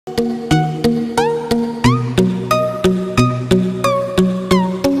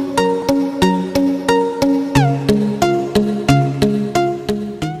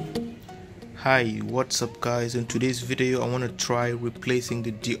Hi, what's up guys? In today's video I want to try replacing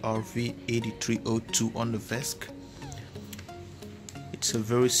the DRV8302 on the VESC. It's a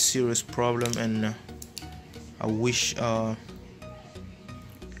very serious problem and I wish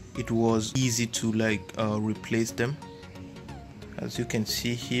it was easy to replace them. As you can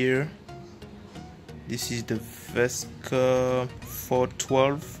see here, this is the VESC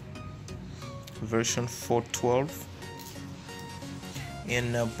 412 version 412.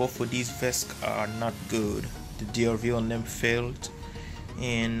 And both of these VESC are not good. The DRV on them failed,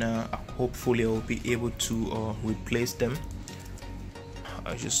 and hopefully I will be able to replace them.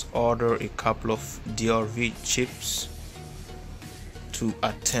 I just ordered a couple of DRV chips to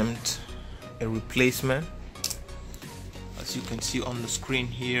attempt a replacement. As you can see on the screen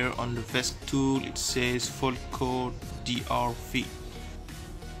here on the VESC tool, it says fault code DRV.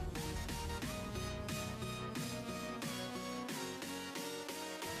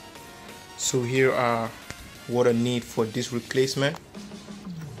 So here are what I need for this replacement: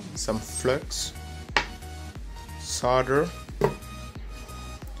 some flux, solder,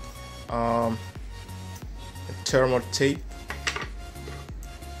 a thermal tape,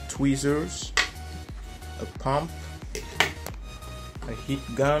 tweezers, a pump, a heat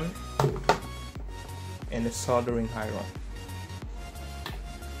gun, and a soldering iron.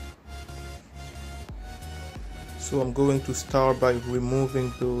 So I'm going to start by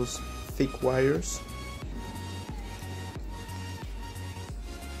removing those thick wires.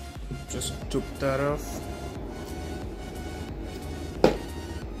 Just took that off.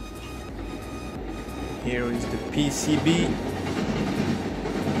 Here is the PCB.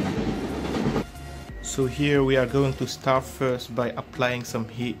 So here we are going to start first by applying some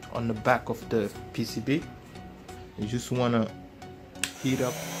heat on the back of the PCB. You just want to heat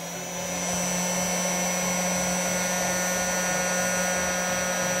up .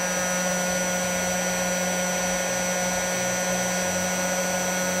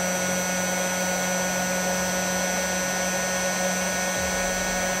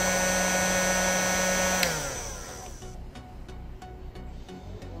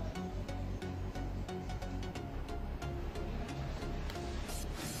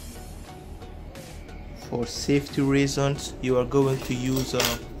 For safety reasons, you are going to use a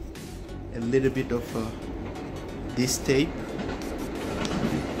little bit of this tape.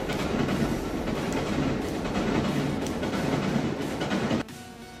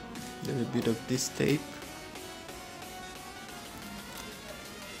 A little bit of this tape.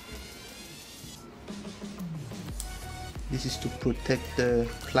 This is to protect the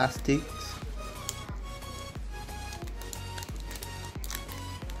plastics.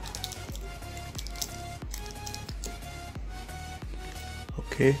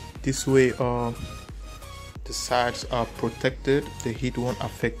 Okay, this way the sides are protected, the heat won't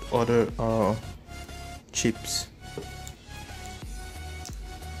affect other chips.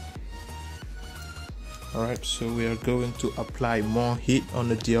 Alright, so we are going to apply more heat on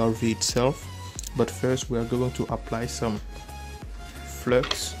the DRV itself, but first we are going to apply some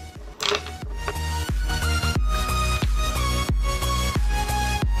flux.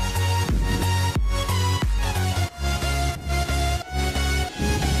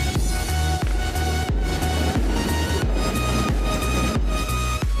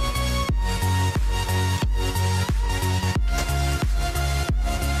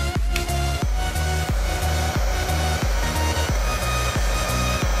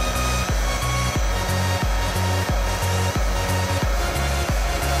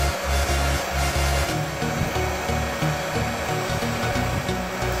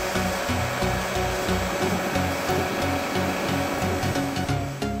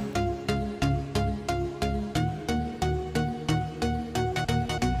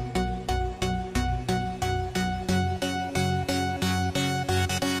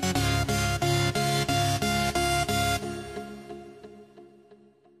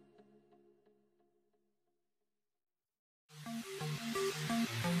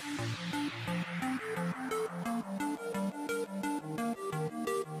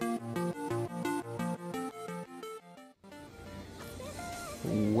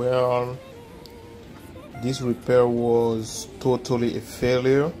 Well, this repair was totally a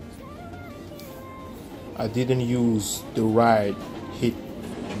failure. I didn't use the right heat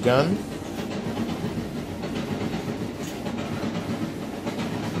gun.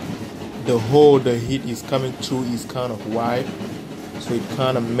 The hole the heat is coming through is kind of wide, so it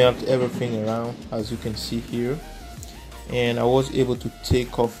kind of melts everything around, as you can see here. And I was able to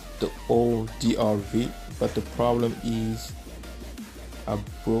take off the old DRV, but the problem is I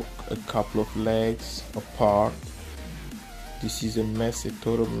broke a couple of legs apart. This is a mess, a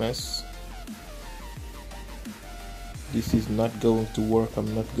total mess. This is not going to work.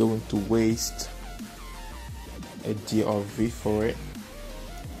 I'm not going to waste a DRV for it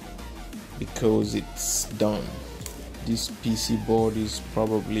because it's done. This PC board is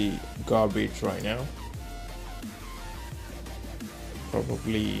probably garbage right now.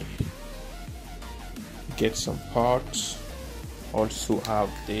 Probably get some parts. Also have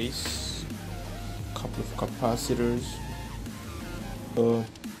this couple of capacitors.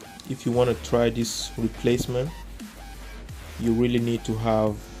 If you want to try this replacement, you really need to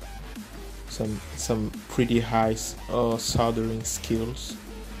have some pretty high soldering skills,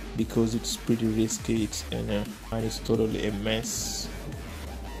 because it's pretty risky. And it's totally a mess.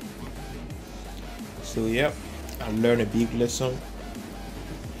 So yeah, I learned a big lesson.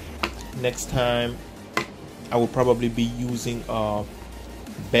 Next time I will probably be using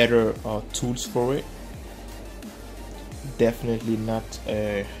better tools for it. Definitely not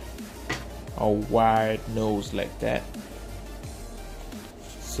a wide nose like that.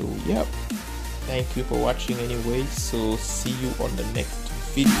 So yep, thank you for watching anyway. So see you on the next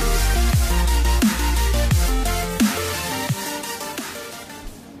video.